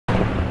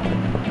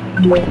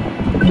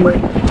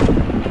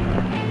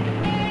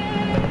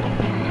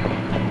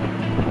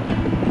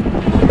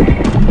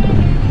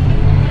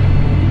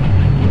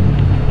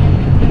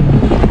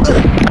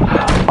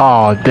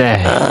Oh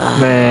dang,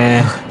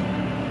 man.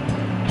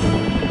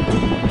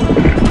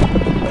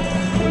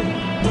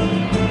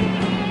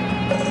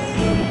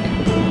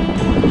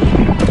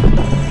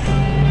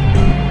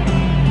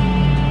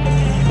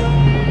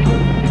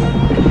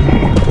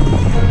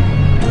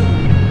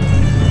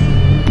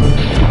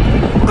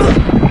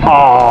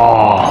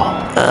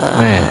 Oh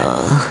man.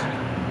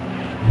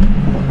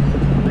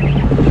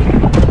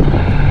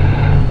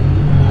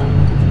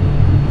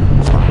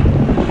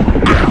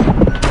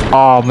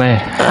 Oh man,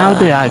 how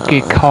did I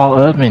get caught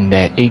up in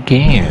that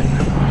again?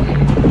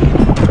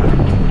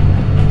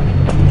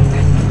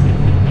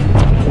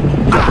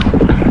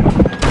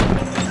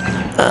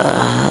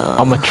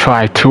 I'ma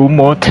try 2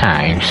 more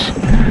times.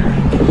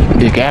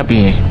 It gotta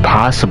be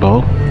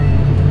possible.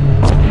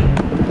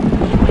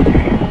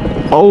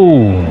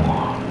 Oh,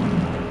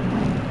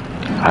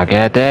 I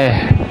got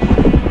that.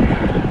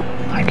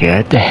 I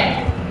got that.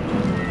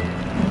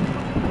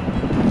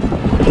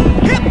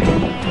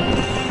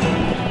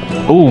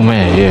 Oh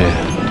man, yeah.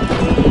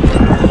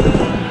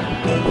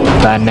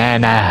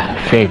 Banana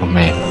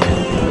figment.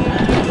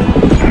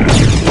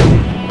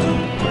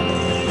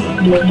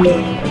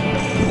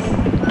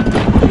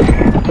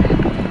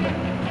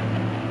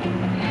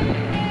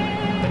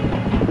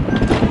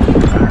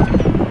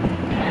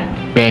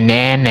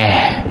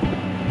 Banana.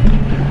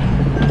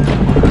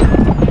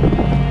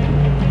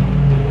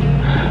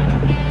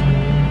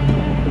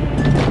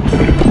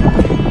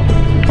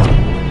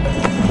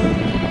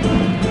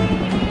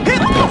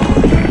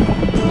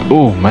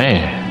 Oh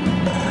man,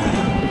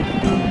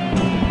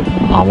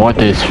 I want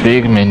this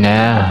figment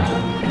now.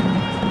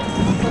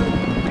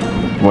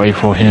 Wait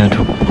for him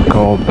to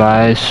go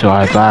by, so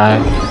I buy.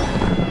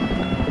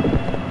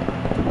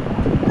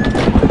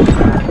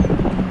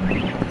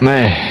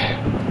 Man.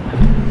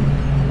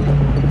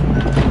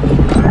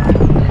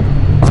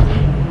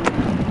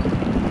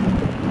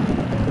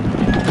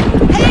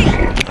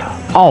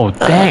 Oh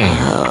dang.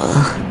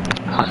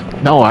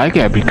 No, I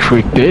gotta be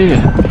quick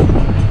there.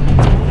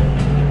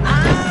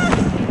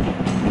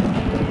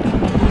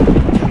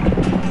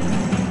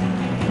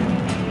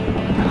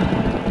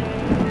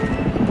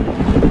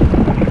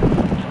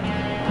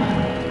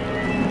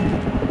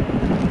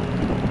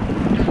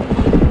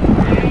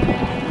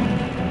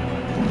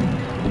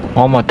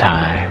 One more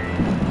time.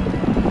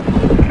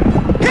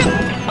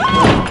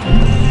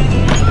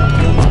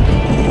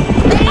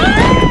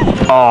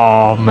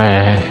 Oh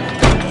man.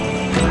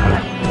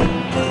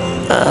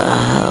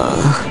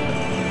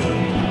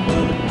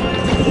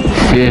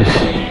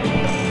 Seriously.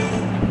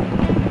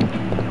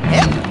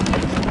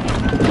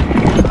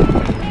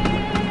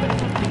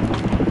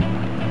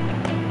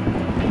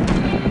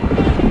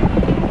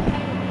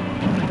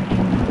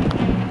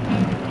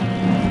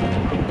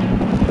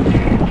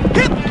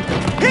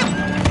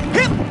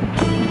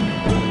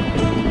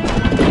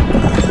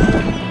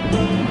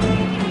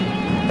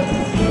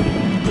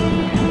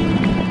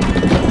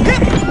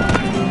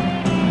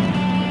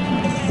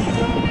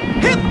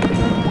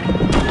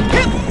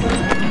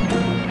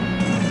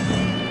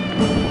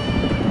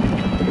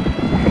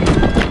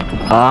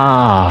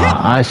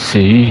 Ah, I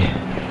see.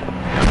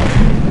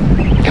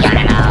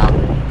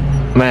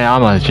 Man,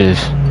 I'ma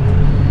just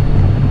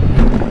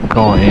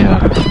go in.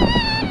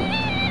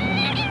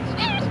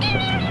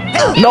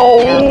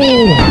 No!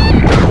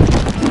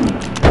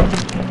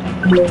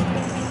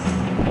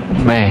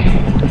 Man.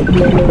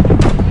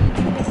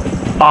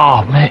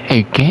 Oh man,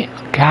 again.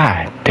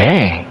 God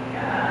dang.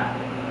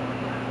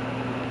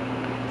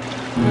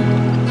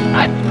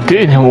 I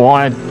didn't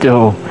want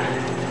to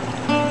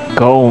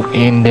go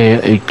in there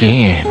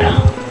again.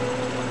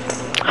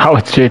 I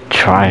was just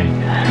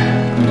trying.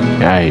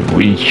 I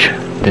reach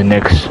the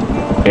next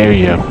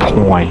area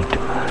point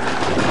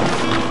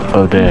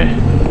of the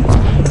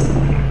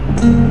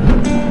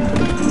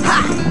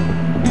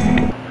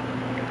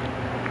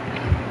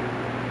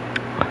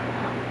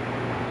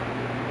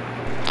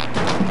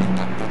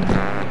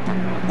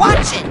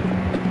watch it.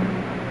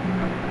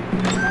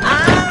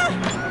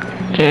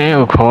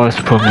 And of course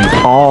put me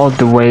all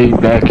the way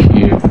back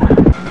here.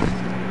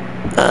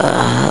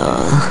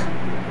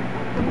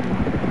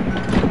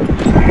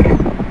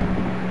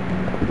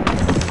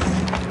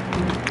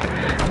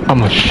 I'm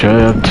gonna shut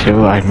up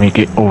till I make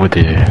it over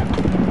there.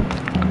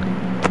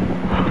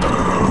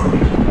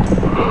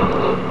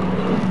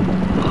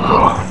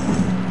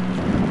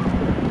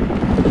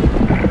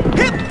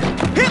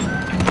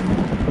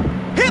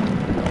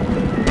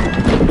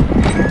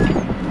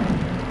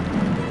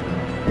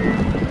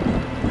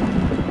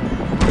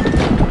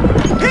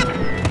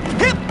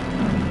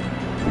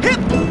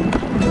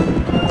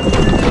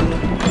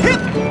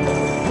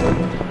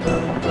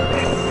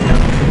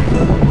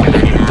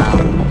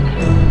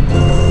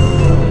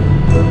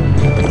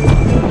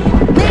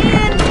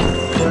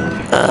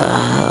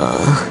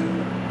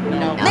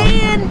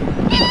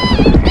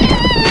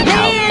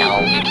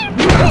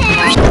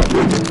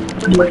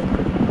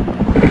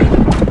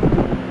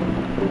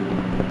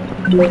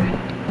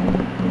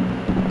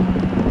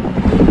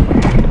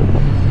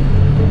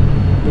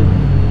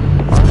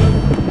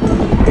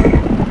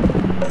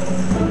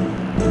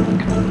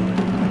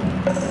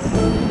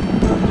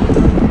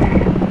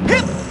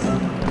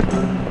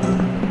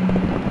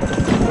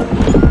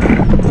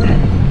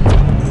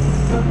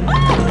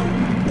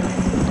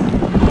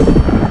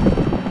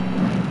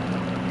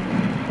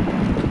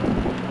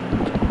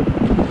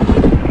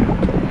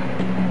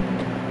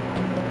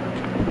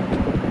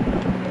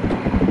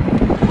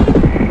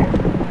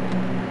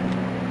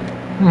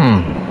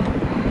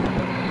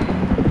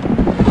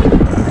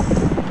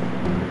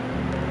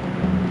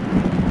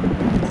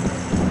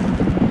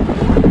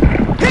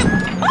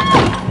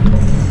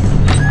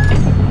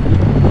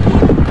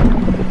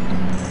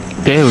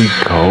 There we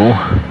go.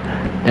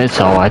 That's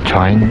all I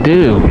try and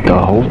do the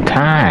whole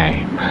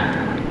time.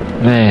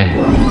 Man.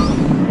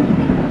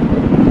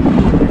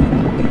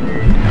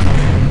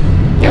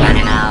 You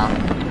wanna know?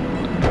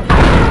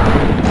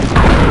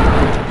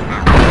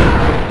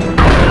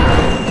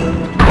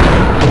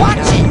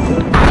 Watch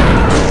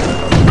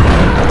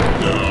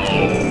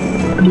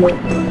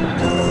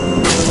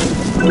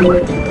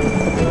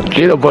it!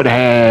 Get over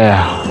there.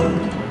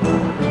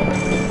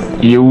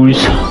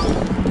 Use.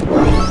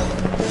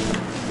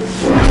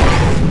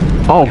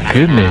 Oh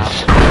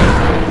goodness.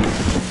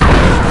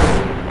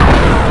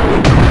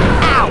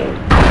 Ow!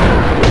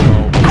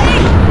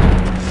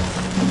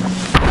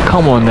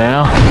 Come on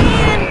now.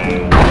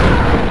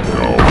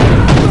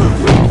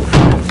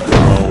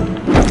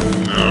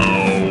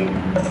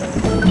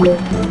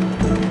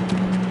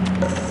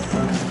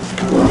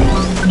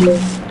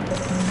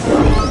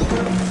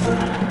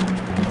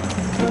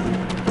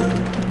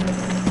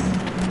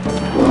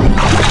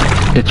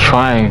 They're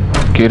trying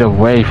to get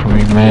away from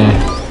me,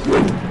 man.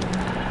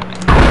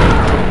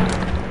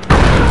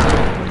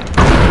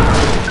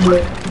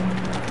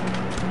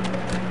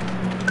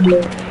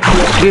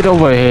 Get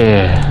over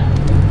here.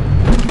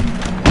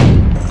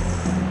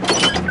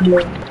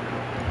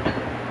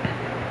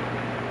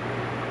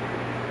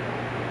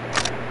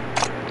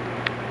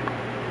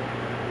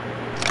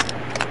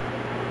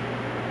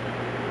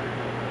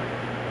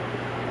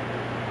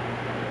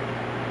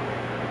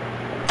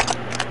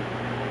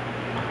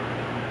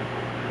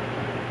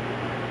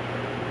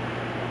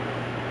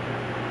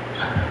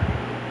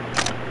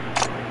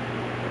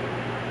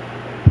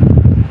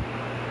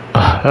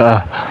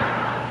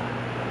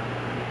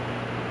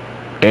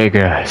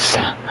 Eggers.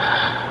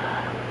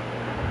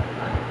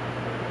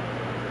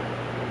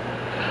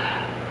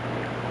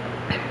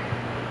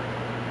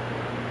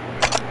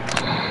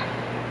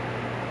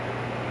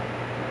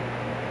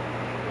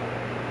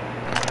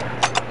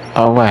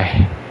 Oh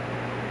wait.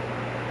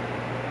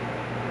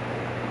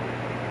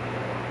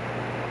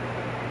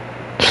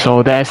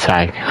 So that's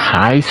like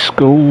high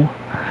school,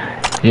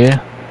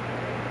 yeah.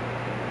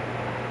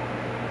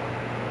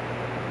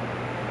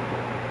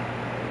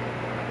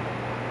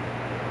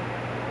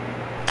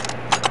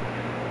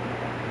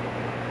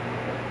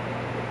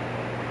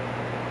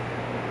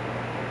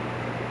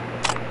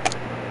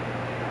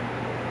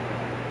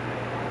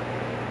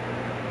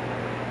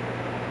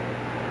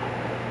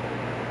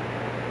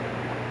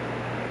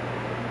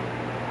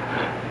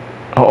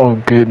 Oh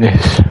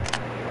goodness.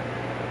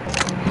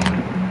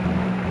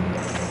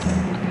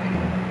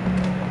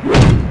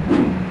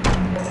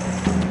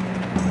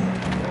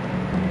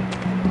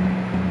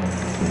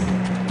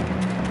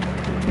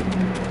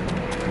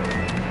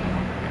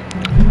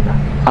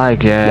 I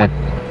get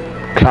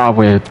caught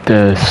with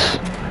this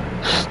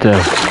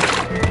stuff.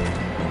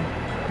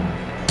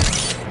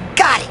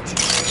 Got it!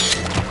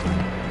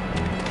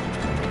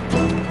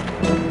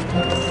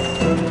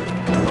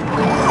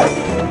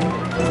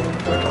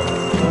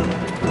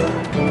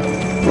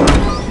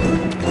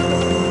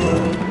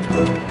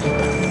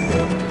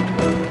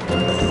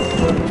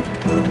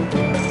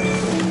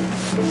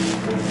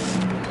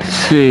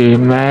 See,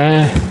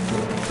 man.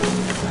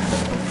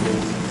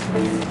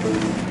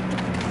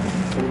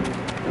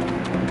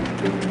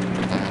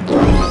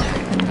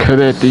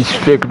 Collect these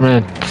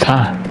figments,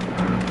 huh?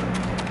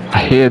 I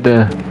hear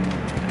the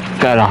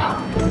fella.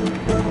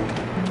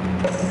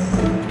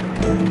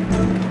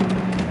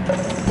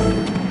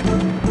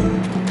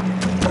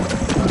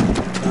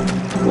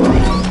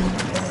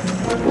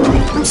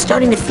 I'm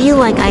starting to feel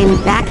like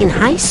I'm back in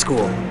high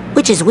school,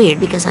 which is weird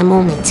because I'm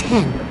only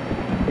 10.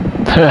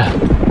 Got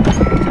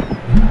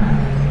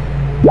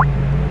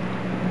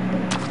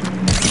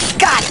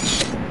it!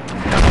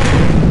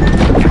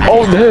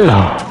 Oh no,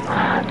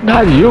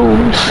 not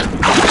yours.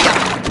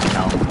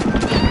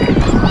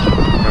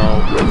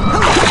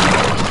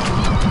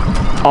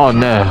 Oh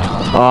no,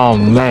 oh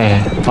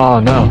man, oh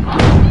no.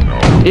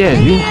 Yeah,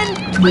 you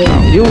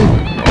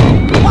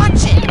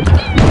Watch it!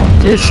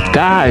 just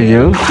die,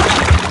 you.